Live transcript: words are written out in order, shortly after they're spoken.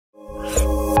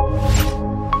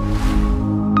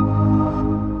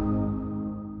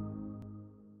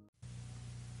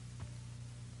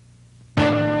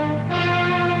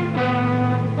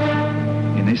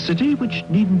city which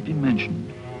needn't be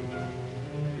mentioned.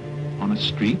 On a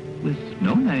street with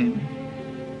no name,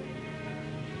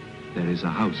 there is a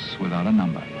house without a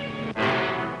number.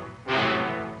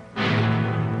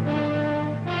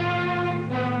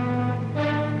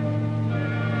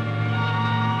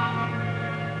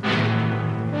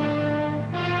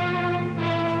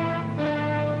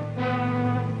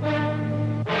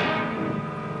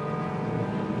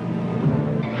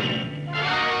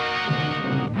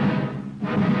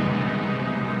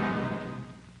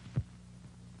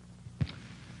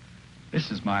 This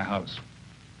is my house.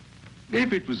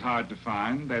 If it was hard to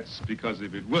find, that's because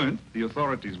if it weren't, the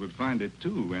authorities would find it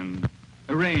too and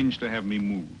arrange to have me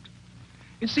moved.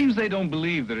 It seems they don't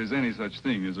believe there is any such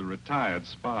thing as a retired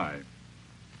spy.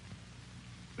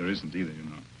 There isn't either, you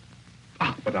know.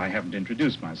 Ah, but I haven't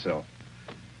introduced myself.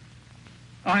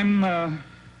 I'm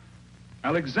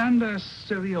Alexander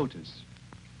Seriotis.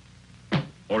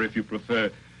 Or if you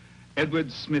prefer,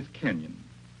 Edward Smith Kenyon.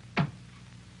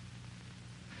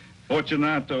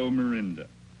 Fortunato Mirinda.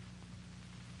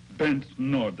 Bent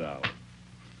Nordau.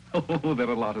 Oh, there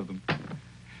are a lot of them.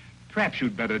 Perhaps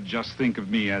you'd better just think of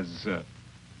me as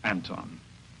Anton.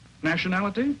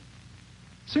 Nationality?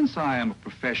 Since I am a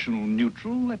professional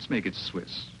neutral, let's make it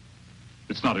Swiss.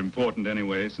 It's not important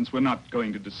anyway, since we're not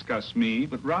going to discuss me,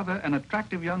 but rather an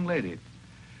attractive young lady.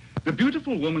 The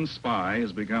beautiful woman spy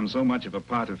has become so much of a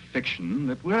part of fiction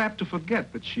that we're apt to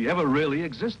forget that she ever really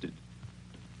existed.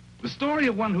 The story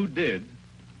of one who did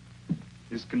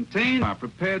is contained are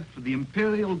prepared for the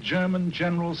Imperial German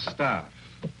General Staff.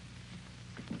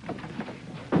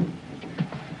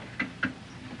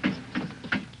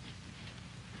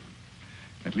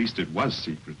 At least it was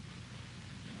secret.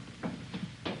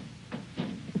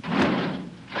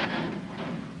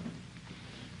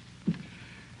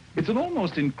 It's an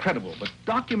almost incredible but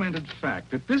documented fact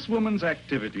that this woman's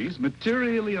activities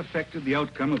materially affected the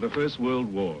outcome of the First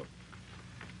World War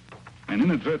and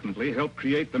inadvertently helped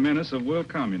create the menace of world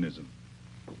communism.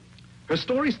 Her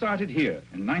story started here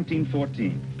in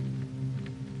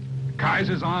 1914.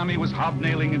 Kaiser's army was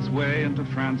hobnailing its way into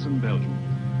France and Belgium.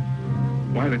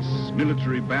 While its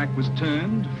military back was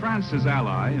turned, France's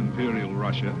ally, Imperial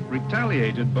Russia,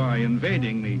 retaliated by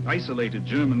invading the isolated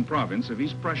German province of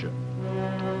East Prussia.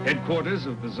 Headquarters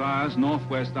of the Tsar's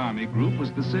Northwest Army Group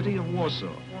was the city of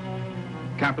Warsaw,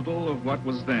 capital of what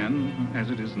was then,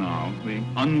 as it is now, the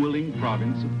unwilling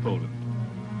province of Poland.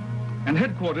 And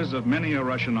headquarters of many a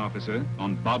Russian officer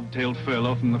on bobtailed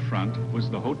furlough from the front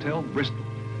was the Hotel Bristol,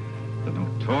 the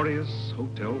notorious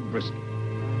Hotel Bristol.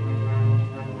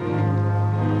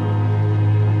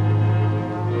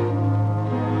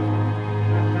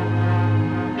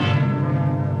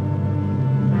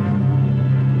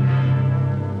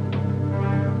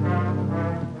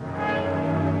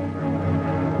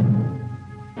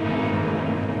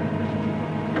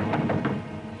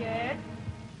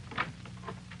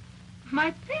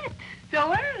 My pet,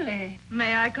 so early.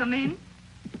 May I come in?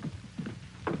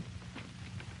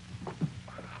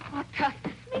 What does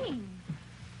this mean?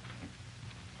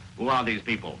 Who are these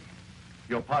people?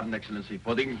 Your pardon, Excellency,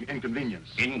 for the inconvenience.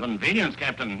 Inconvenience,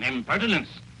 Captain. Impertinence.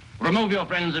 Remove your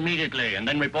friends immediately and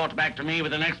then report back to me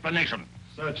with an explanation.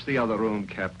 Search the other room,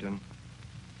 Captain.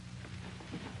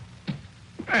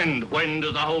 And when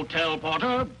does a hotel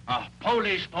porter, a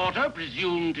Polish porter,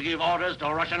 presume to give orders to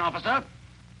a Russian officer?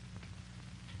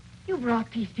 You brought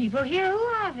these people here. Who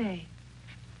are they?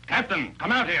 Captain,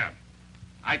 come out here.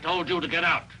 I told you to get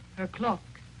out. Her clock.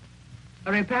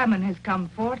 A repairman has come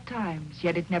 4 times,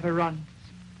 yet it never runs.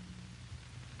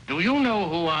 Do you know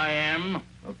who I am?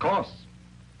 Of course.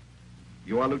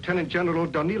 You are Lieutenant General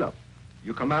Danilov.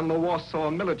 You command the Warsaw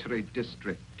Military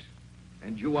District.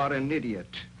 And you are an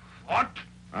idiot. What?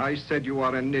 I said you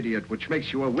are an idiot, which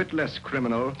makes you a whit less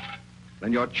criminal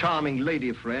than your charming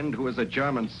lady friend who is a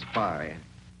German spy.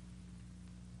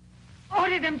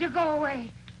 Order them to go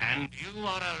away. And you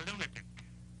are a lunatic.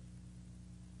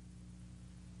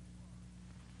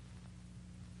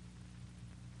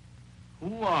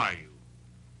 Who are you?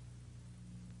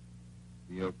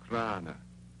 The Ukraine.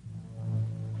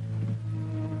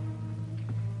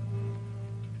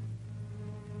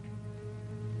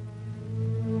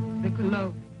 The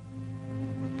globe.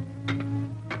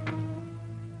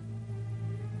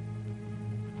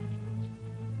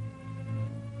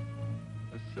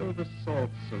 A silver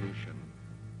salt solution.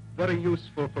 Very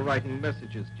useful for writing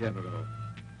messages, General.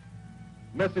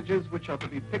 Messages which are to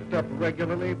be picked up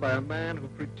regularly by a man who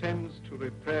pretends to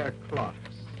repair clocks.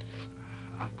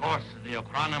 Of course, the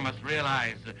Ukraine must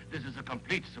realize that this is a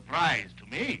complete surprise to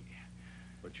me.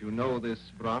 But you know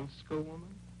this Bronsko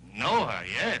woman? Know her,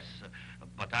 yes,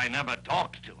 but I never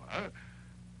talked to her.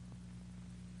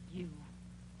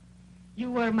 You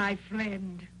were my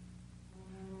friend.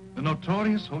 The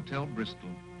notorious Hotel Bristol.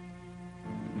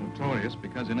 Notorious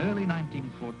because in early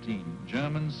 1914,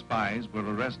 German spies were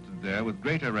arrested there with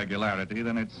greater regularity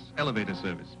than its elevator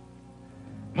service.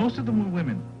 Most of them were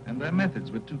women, and their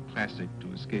methods were too classic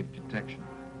to escape detection,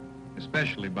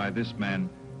 especially by this man,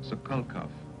 Sokolkov,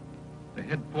 the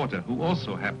head porter, who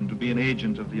also happened to be an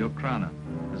agent of the Okhrana,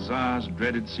 the Tsar's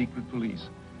dreaded secret police,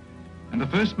 and the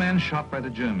first man shot by the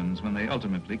Germans when they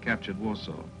ultimately captured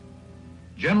Warsaw.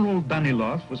 General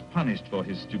Danilov was punished for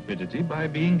his stupidity by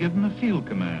being given a field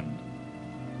command.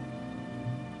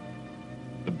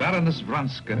 The Baroness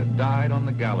Vranska died on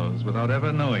the gallows without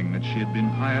ever knowing that she had been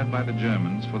hired by the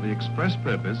Germans for the express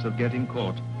purpose of getting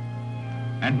caught.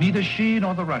 And neither she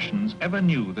nor the Russians ever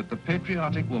knew that the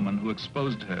patriotic woman who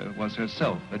exposed her was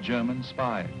herself a German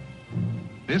spy.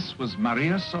 This was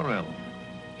Maria Sorrell.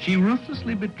 She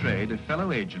ruthlessly betrayed a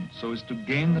fellow agent so as to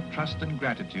gain the trust and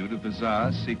gratitude of the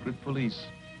Tsar's secret police.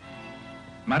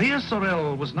 Maria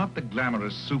Sorrell was not the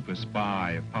glamorous super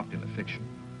spy of popular fiction.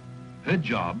 Her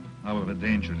job, however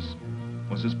dangerous,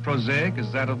 was as prosaic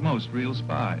as that of most real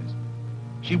spies.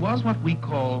 She was what we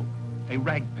call a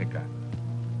rag picker,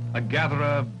 a gatherer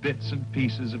of bits and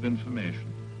pieces of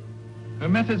information. Her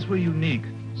methods were unique,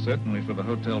 certainly for the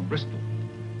Hotel Bristol.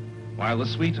 While the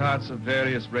sweethearts of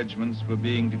various regiments were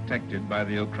being detected by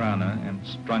the Okhrana and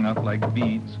strung up like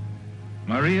beads,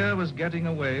 Maria was getting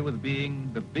away with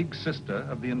being the big sister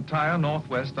of the entire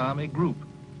Northwest Army group.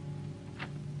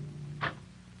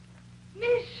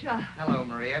 Misha! Hello,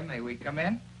 Maria. May we come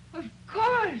in? Of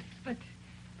course, but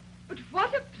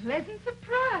what a pleasant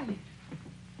surprise.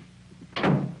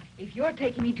 If you're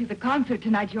taking me to the concert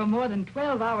tonight, you're more than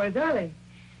 12 hours early.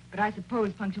 But I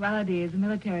suppose punctuality is a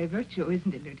military virtue,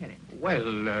 isn't it, Lieutenant?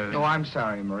 Well, Oh, I'm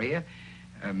sorry, Maria.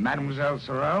 Mademoiselle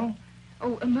Sorrell?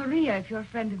 Oh, Maria, if you're a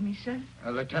friend of Misha's.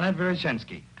 Lieutenant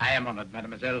Vereshensky. I am honored,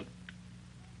 Mademoiselle.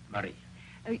 Marie.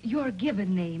 Your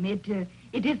given name, it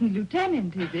isn't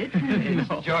Lieutenant, is it?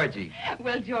 It's Georgie.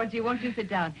 Well, Georgie, won't you sit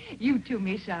down? You too,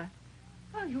 Misha.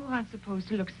 Oh, you aren't supposed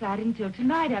to look sad until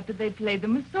tonight after they played the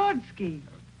Mussorgsky.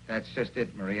 That's just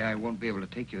it, Maria. I won't be able to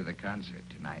take you to the concert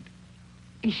tonight.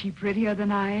 Is she prettier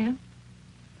than I am?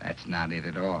 That's not it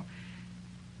at all.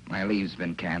 My leave's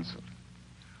been canceled.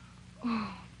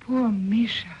 Oh, poor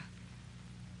Misha.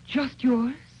 Just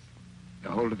yours? The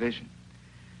whole division.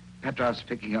 Petrov's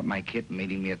picking up my kit and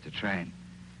meeting me at the train.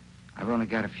 I've only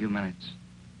got a few minutes.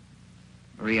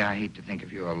 Maria, I hate to think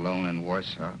of you alone in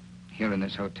Warsaw, here in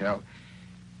this hotel.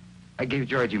 I gave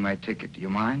Georgie my ticket. Do you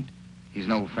mind? He's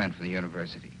an old friend from the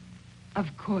university.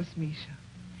 Of course, Misha.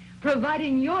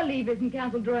 Providing your leave isn't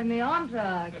canceled during the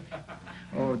entr'acte.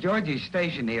 Oh, Georgie's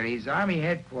stationed here. He's Army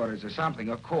headquarters or something,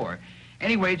 a corps.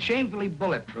 Anyway, it's shamefully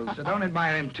bulletproof, so don't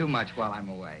admire him too much while I'm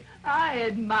away. I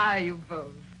admire you both.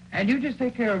 And you just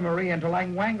take care of Maria until I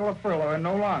can wangle a furlough and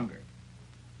no longer.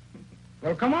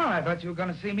 Well, come on. I thought you were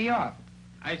going to see me off.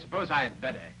 I suppose I had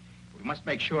better. We must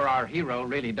make sure our hero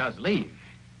really does leave.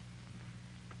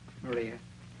 Maria,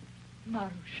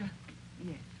 Marusha.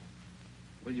 Yes.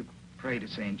 will you pray to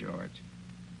St. George?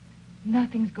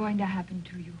 Nothing's going to happen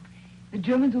to you. The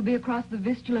Germans will be across the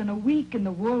Vistula in a week, and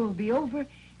the war will be over,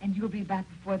 and you'll be back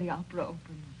before the opera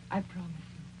opens. I promise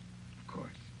you. Of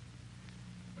course.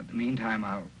 But in the meantime,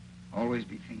 I'll always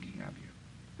be thinking of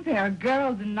you. There are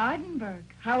girls in Neidenberg.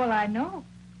 How will I know?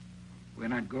 We're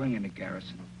not going into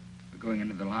garrison. We're going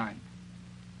into the line.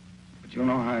 But you'll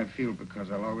know how I feel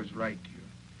because I'll always write to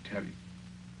you, tell you.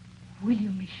 Will you,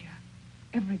 Misha?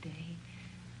 Every day.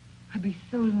 I'll be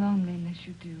so lonely unless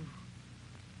you do.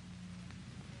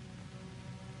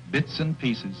 Bits and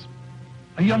pieces.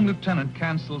 A young lieutenant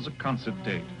cancels a concert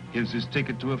date, gives his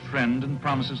ticket to a friend, and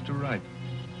promises to write.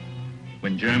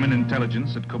 When German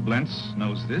intelligence at Koblenz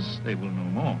knows this, they will know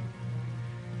more.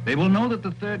 They will know that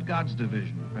the 3rd Guards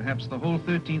Division, perhaps the whole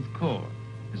 13th Corps,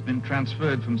 has been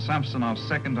transferred from Samsonov's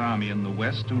 2nd Army in the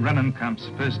west to Rennenkampf's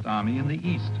 1st Army in the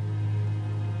east.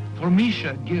 For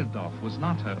Misha, Girdov was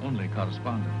not her only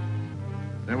correspondent.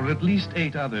 There were at least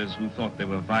 8 others who thought they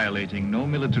were violating no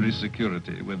military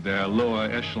security with their lower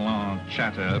echelon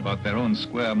chatter about their own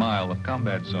square mile of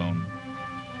combat zone.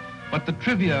 But the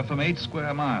trivia from 8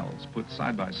 square miles, put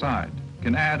side by side,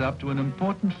 can add up to an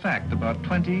important fact about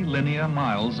 20 linear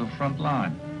miles of front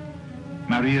line.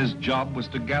 Maria's job was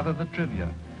to gather the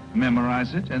trivia,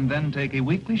 memorize it, and then take a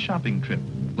weekly shopping trip,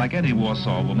 like any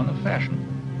Warsaw woman of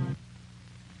fashion.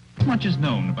 Much is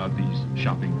known about these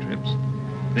shopping trips.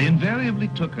 They invariably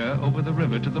took her over the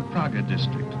river to the Praga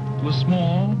district, to a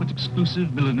small but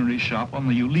exclusive millinery shop on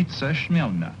the Ulica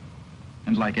Śmielna.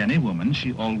 And like any woman,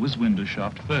 she always window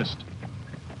shopped first.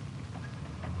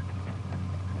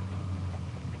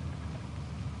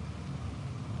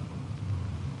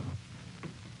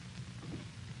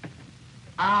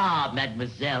 Ah,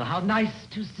 mademoiselle, how nice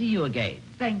to see you again.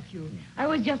 Thank you. I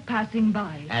was just passing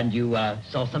by. And you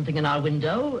saw something in our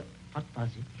window? What was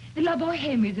it? The La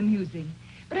Boheme is amusing,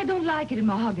 but I don't like it in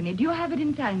mahogany. Do you have it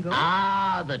in tango?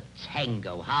 Ah, the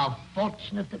tango. How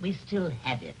fortunate that we still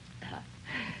have it.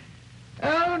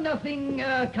 Oh, nothing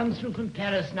comes through from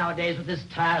Paris nowadays with this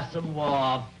tiresome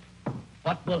war.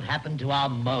 What will happen to our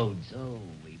modes? Oh,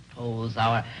 we Poles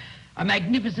are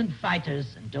magnificent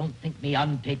fighters, and don't think me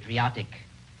unpatriotic.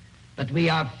 But we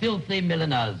are filthy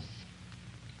milliners.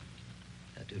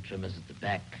 There are 2 trimmers at the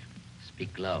back.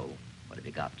 Speak low. What have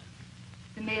you got?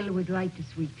 The mail was right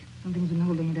this week. Something's been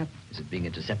holding it up. Is it being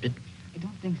intercepted? I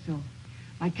don't think so.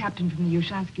 My captain from the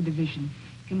Ushansky division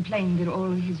complained that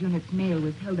all of his unit's mail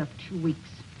was held up 2 weeks.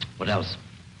 What else?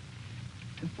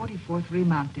 The 44th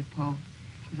Remount Depot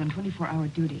was on 24-hour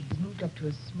duty. He's moved up to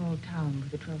a small town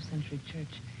with a 12th century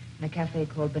church and a cafe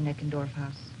called the Neckendorf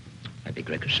House. Might be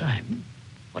Greckersheim.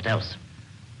 What else?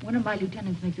 One of my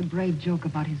lieutenants makes a brave joke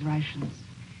about his rations.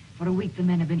 For a week, the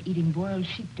men have been eating boiled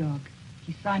sheepdog.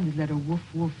 He signed his letter, Woof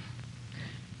Woof.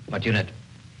 What unit?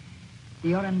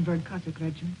 The Orenburg Cossack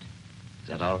Regiment. Is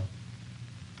that all?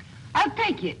 I'll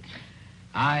take it.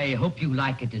 I hope you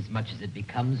like it as much as it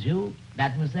becomes you,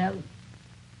 mademoiselle.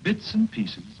 Bits and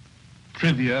pieces.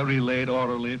 Trivia relayed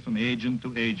orally from agent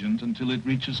to agent until it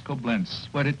reaches Koblenz,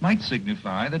 where it might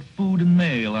signify that food and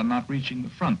mail are not reaching the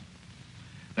front,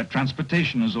 that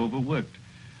transportation is overworked,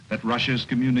 that Russia's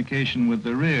communication with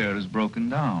the rear is broken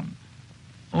down.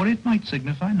 Or it might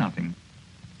signify nothing.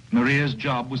 Maria's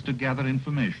job was to gather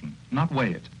information, not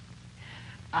weigh it.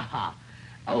 Aha.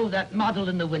 Oh, that model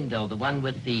in the window, the one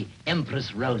with the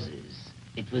Empress roses.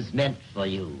 It was meant for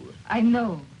you. I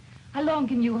know. How long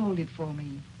can you hold it for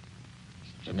me?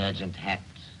 It's an urgent hat.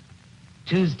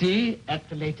 Tuesday at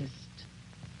the latest.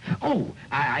 Oh,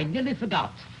 I nearly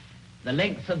forgot. The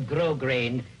lengths of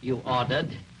grosgrain you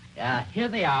ordered. Here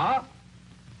they are.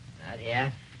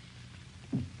 Here.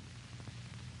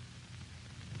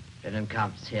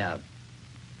 Rennenkampf's here.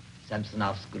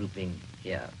 Samsonov's grouping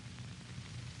here.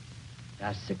 There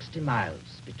are 60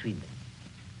 miles between them.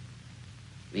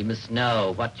 We must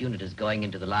know what unit is going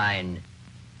into the line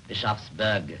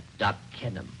Bischofsberg,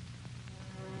 Darkenum.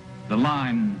 The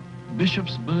line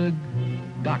Bischofsberg,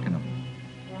 Darkenum,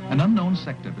 an unknown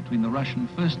sector between the Russian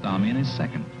First Army and his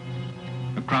Second.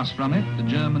 Across from it, the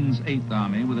Germans' Eighth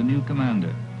Army with a new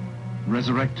commander,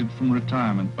 resurrected from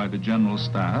retirement by the General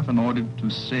Staff and ordered to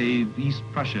save East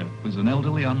Prussia, was an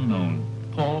elderly unknown,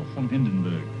 Paul von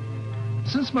Hindenburg.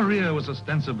 Since Maria was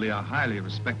ostensibly a highly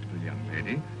respectable young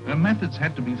lady, her methods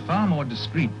had to be far more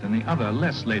discreet than the other,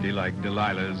 less ladylike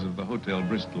Delilahs of the Hotel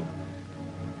Bristol.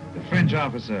 The French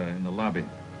officer in the lobby.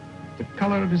 The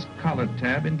color of his collar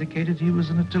tab indicated he was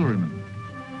an artilleryman.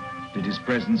 Did his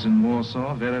presence in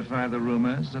Warsaw verify the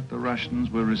rumors that the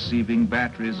Russians were receiving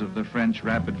batteries of the French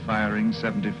rapid-firing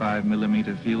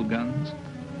 75mm field guns?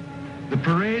 The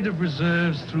parade of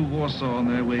reserves through Warsaw on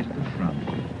their way to the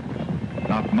front.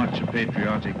 Not much a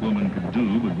patriotic woman could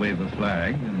do but wave a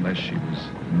flag, unless she was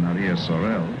Maria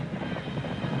Sorrell.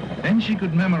 Then she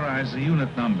could memorize the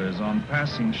unit numbers on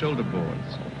passing shoulder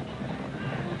boards.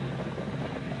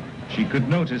 She could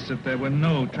notice that there were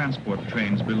no transport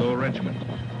trains below regiment,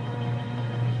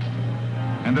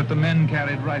 and that the men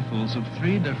carried rifles of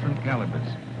 3 different calibers.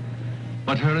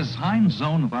 But her assigned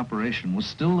zone of operation was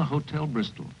still the Hotel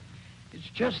Bristol. It's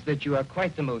just that you are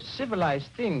quite the most civilized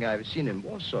thing I've seen in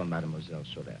Warsaw, Mademoiselle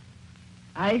Sorrell.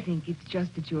 I think it's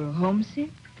just that you're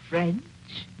homesick, French,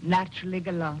 naturally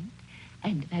gallant,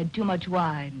 and have had too much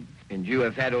wine. And you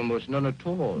have had almost none at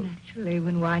all. Naturally,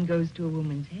 when wine goes to a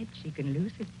woman's head, she can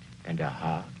lose it. And a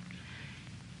heart.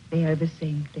 They are the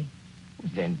same thing.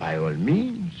 Then by all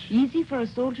means. Easy for a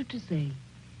soldier to say.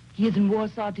 He is in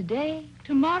Warsaw today,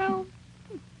 tomorrow,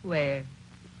 where?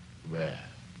 Where?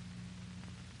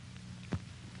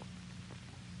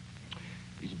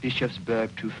 Is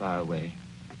Bischofsberg too far away?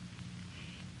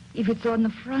 If it's on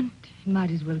the front, it might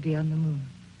as well be on the moon.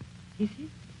 Is it?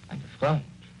 On the front?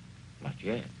 Not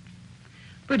yet.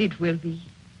 But it will be.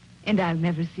 And I'll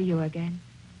never see you again.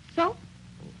 So?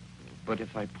 But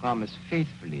if I promise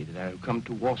faithfully that I'll come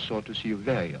to Warsaw to see you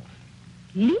very often.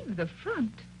 Leave the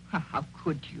front? How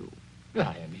could you?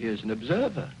 I am here as an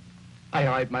observer. I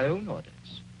write my own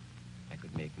orders. I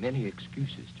could make many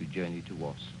excuses to journey to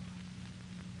Warsaw.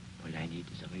 All I need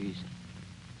is a reason.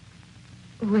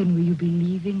 When will you be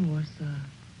leaving Warsaw?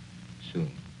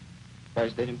 Soon. Why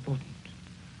is that important?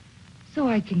 So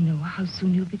I can know how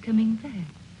soon you'll be coming back.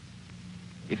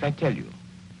 If I tell you,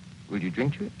 will you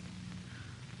drink to it?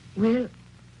 Well,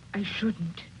 I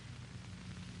shouldn't.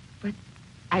 But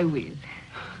I will.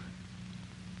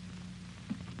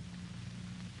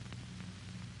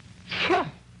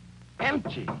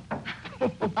 empty.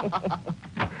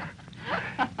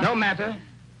 No matter.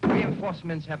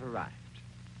 Reinforcements have arrived.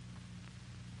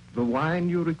 The wine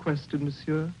you requested,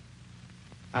 monsieur?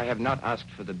 I have not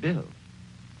asked for the bill.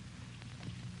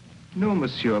 No,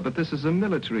 monsieur, but this is a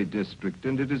military district,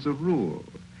 and it is a rule.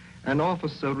 An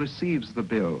officer receives the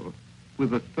bill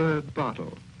with a third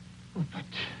bottle. Oh, but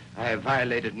I have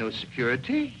violated no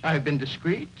security. I have been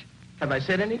discreet. Have I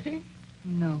said anything?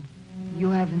 No, you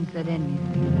haven't said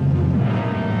anything.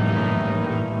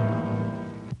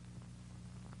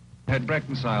 Had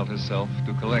reconciled herself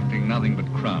to collecting nothing but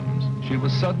crumbs, she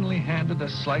was suddenly handed a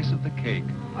slice of the cake.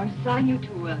 Or sign you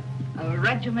to a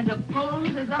regiment of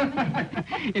bulls or something?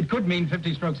 It could mean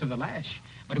 50 strokes of the lash,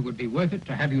 but it would be worth it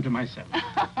to have you to myself.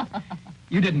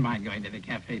 You didn't mind going to the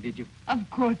cafe, did you? Of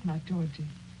course not, Georgie.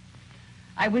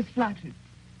 I was flattered.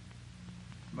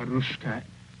 Marushka,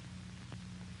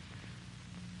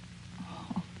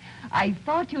 Oh, I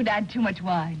thought you'd had too much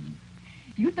wine.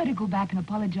 You'd better go back and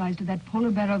apologize to that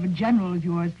polar bear of a general of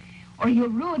yours, or he'll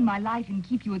ruin my life and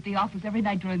keep you at the office every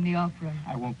night during the opera.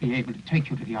 I won't be able to take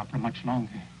you to the opera much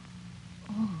longer.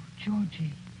 Oh,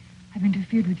 Georgie, I've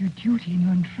interfered with your duty and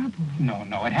you're in trouble.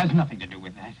 No, it has nothing to do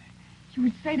with that. You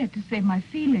would say that to save my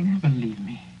feelings. Believe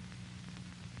me.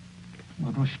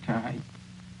 Marushka,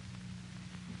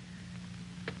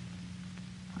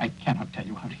 I cannot tell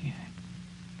you out here.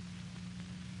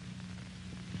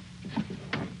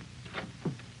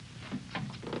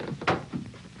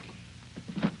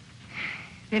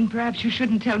 Then perhaps you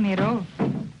shouldn't tell me at all.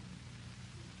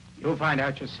 You'll find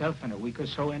out yourself in a week or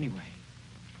so anyway.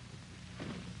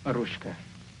 Marushka,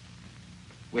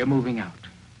 we're moving out.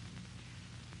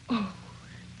 Oh,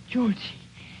 Georgie,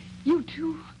 you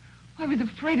too? I was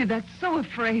afraid of that, so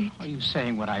afraid. Are you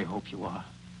saying what I hope you are?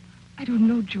 I don't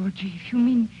know, Georgie. If you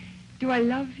mean, do I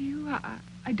love you?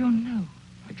 I don't know.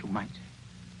 But you might.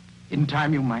 In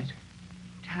time, you might.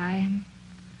 Time?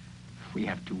 We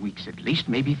have 2 weeks at least,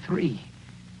 maybe 3.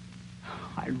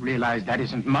 I realize that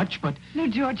isn't much, but... No,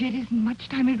 Georgie, it isn't much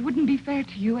time. It wouldn't be fair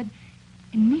to you. And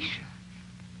Misha.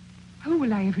 How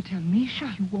will I ever tell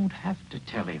Misha? You won't have to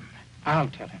tell him. I'll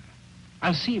tell him.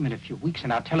 I'll see him in a few weeks,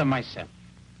 and I'll tell him myself.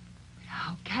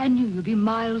 How can you? You'll be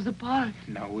miles apart.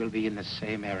 No, we'll be in the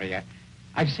same area.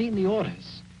 I've seen the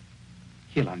orders.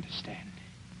 He'll understand.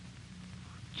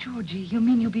 Georgie, you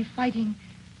mean you'll be fighting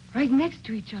right next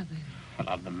to each other? Well,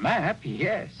 on the map,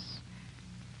 yes.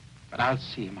 But I'll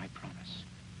see him, I promise.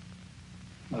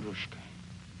 Marushka,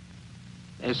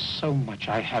 there's so much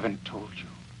I haven't told you.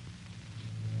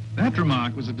 That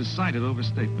remark was a decided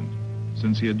overstatement,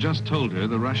 since he had just told her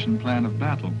the Russian plan of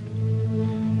battle.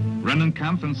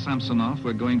 Rennenkampf and Samsonov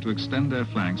were going to extend their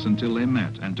flanks until they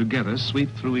met, and together sweep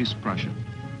through East Prussia.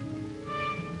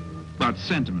 But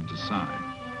sentiment aside,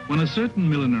 when a certain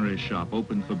millinery shop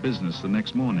opened for business the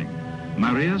next morning,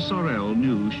 Maria Sorrell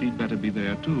knew she'd better be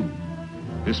there too.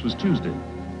 This was Tuesday,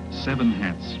 7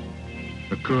 hats.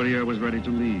 The courier was ready to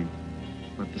leave,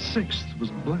 but the 6th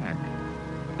was black.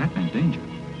 That meant danger.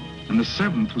 And the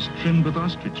 7th was trimmed with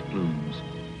ostrich plumes.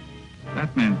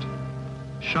 That meant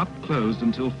shop closed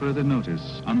until further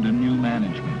notice under new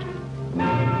management.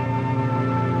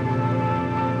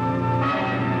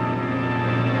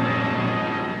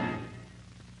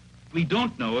 We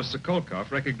don't know if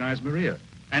Sokolkov recognized Maria,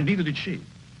 and neither did she.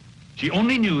 She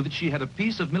only knew that she had a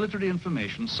piece of military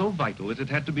information so vital that it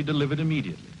had to be delivered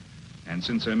immediately. And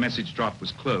since her message drop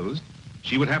was closed,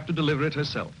 she would have to deliver it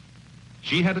herself.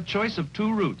 She had a choice of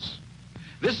 2 routes.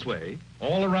 This way,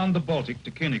 all around the Baltic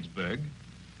to Königsberg,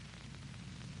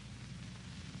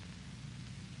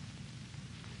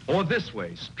 or this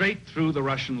way, straight through the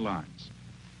Russian lines.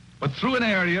 But through an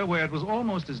area where it was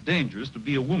almost as dangerous to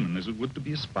be a woman as it would to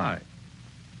be a spy.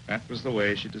 That was the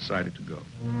way she decided to go.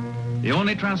 The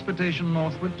only transportation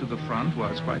northward to the front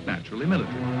was, quite naturally,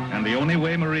 military. And the only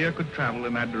way Maria could travel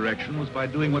in that direction was by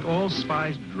doing what all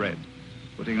spies dread,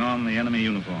 putting on the enemy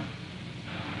uniform.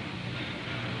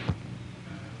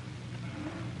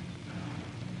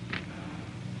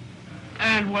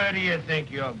 And where do you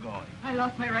think you're going? I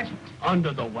lost my regiment.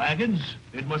 Under the wagons?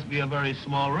 It must be a very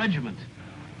small regiment.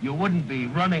 You wouldn't be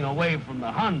running away from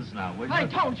the Huns now, would you? I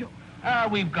told you.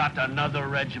 We've got another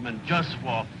regiment just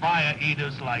for fire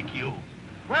eaters like you.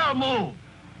 Well, move.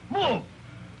 Move.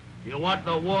 You want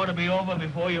the war to be over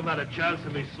before you've had a chance to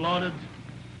be slaughtered?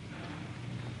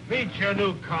 Meet your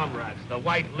new comrades, the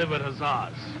white-livered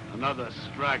hussars. Another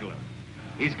straggler.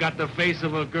 He's got the face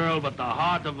of a girl, but the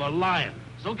heart of a lion.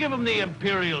 So give him the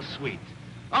Imperial suite.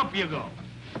 Up you go.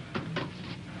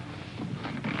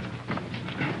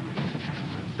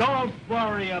 Don't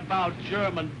worry about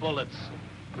German bullets.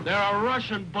 There are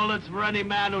Russian bullets for any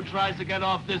man who tries to get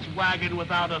off this wagon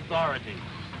without authority.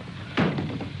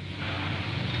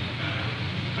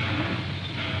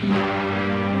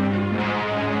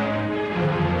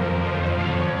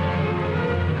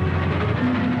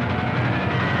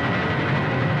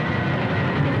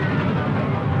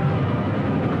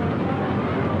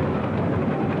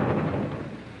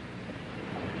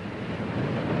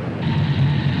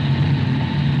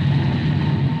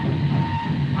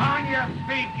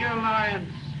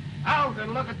 Out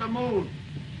and look at the moon.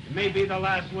 It may be the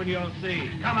last one you'll see.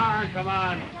 Come on, come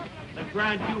on. The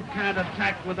Grand Duke can't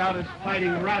attack without his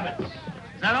fighting rabbits.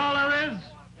 Is that all there is?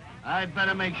 I'd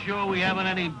better make sure we haven't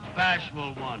any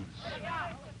bashful ones.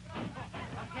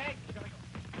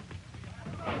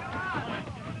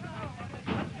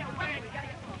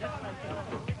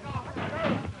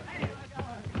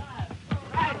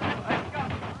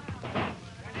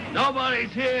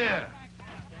 Nobody's here.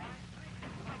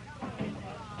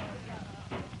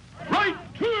 Right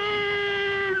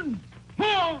turn!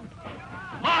 Move!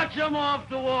 March them off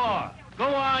to war! Go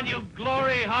on, you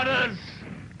glory hunters!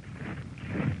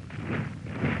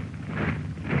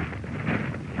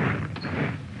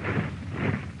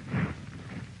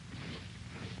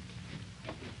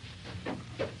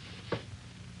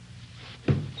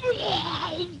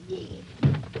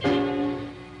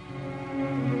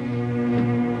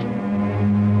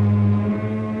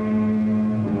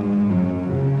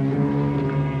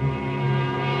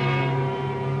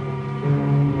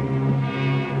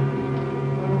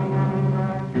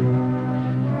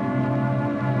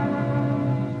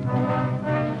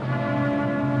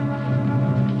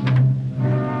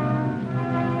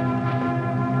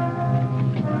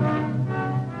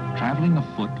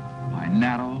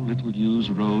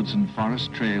 Roads and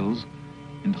forest trails,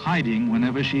 and hiding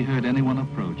whenever she heard anyone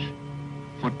approach.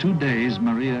 For 2 days,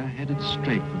 Maria headed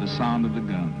straight for the sound of the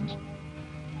guns.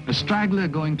 A straggler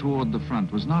going toward the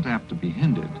front was not apt to be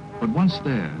hindered, but once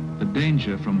there, the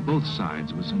danger from both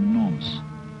sides was enormous.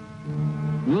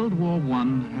 World War I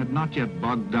had not yet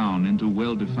bogged down into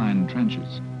well-defined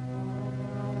trenches.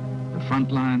 The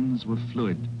front lines were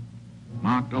fluid,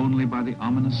 marked only by the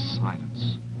ominous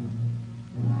silence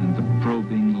and the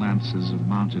probing lances of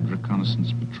mounted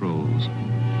reconnaissance patrols,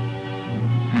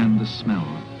 and the smell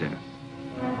of death.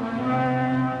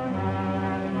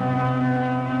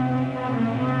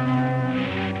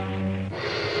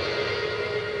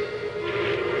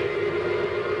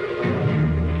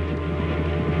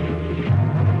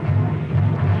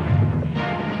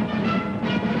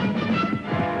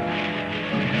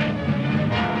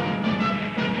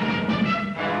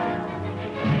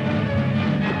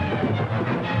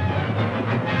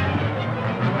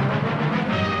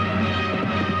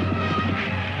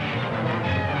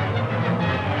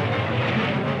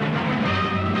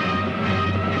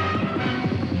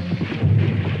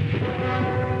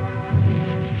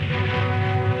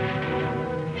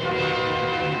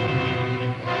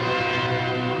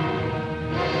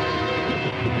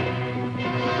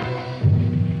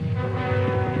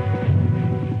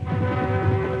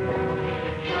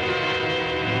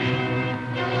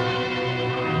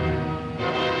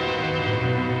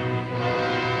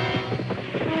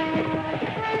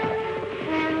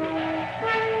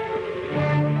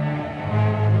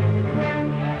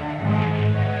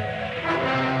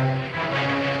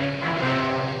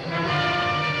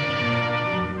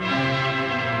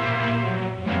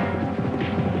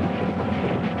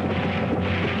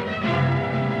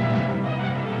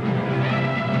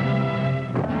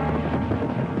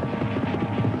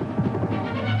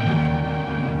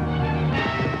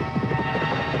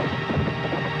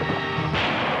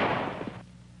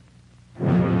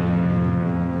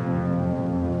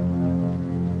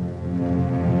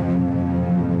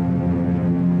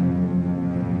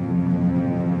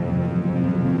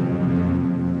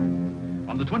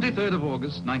 On the 23rd of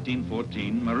August,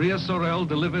 1914, Maria Sorrell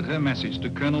delivered her message to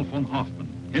Colonel von Hoffmann,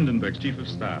 Hindenburg's chief of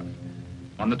staff.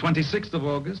 On the 26th of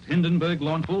August, Hindenburg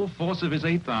launched full force of his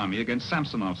 8th Army against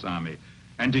Samsonov's army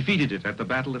and defeated it at the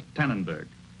Battle of Tannenberg,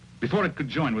 before it could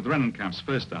join with Rennenkampf's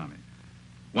 1st Army.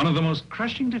 One of the most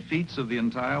crushing defeats of the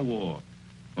entire war,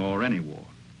 or any war.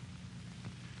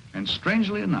 And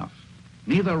strangely enough,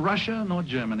 neither Russia nor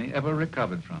Germany ever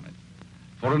recovered from it.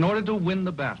 For in order to win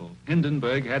the battle,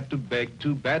 Hindenburg had to beg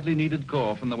 2 badly needed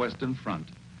corps from the Western Front.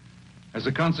 As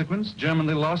a consequence,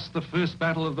 Germany lost the First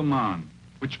Battle of the Marne,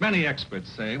 which many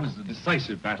experts say was the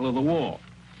decisive battle of the war.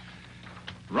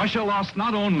 Russia lost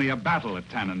not only a battle at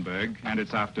Tannenberg and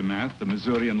its aftermath, the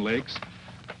Masurian Lakes,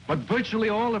 but virtually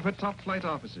all of her top flight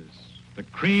officers, the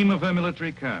cream of her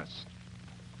military caste.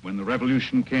 When the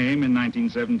revolution came in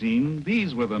 1917,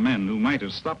 these were the men who might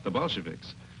have stopped the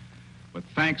Bolsheviks. But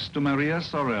thanks to Maria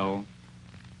Sorrell,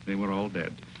 they were all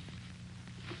dead.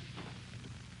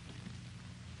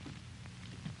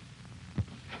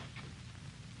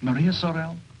 Maria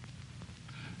Sorrell?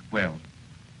 Well,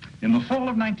 in the fall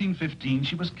of 1915,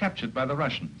 she was captured by the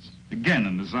Russians, again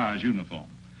in the Tsar's uniform.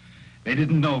 They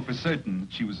didn't know for certain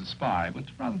that she was a spy, but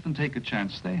rather than take a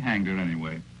chance, they hanged her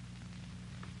anyway.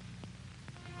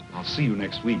 I'll see you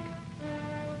next week.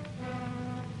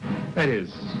 That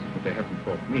is, if they haven't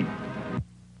caught me.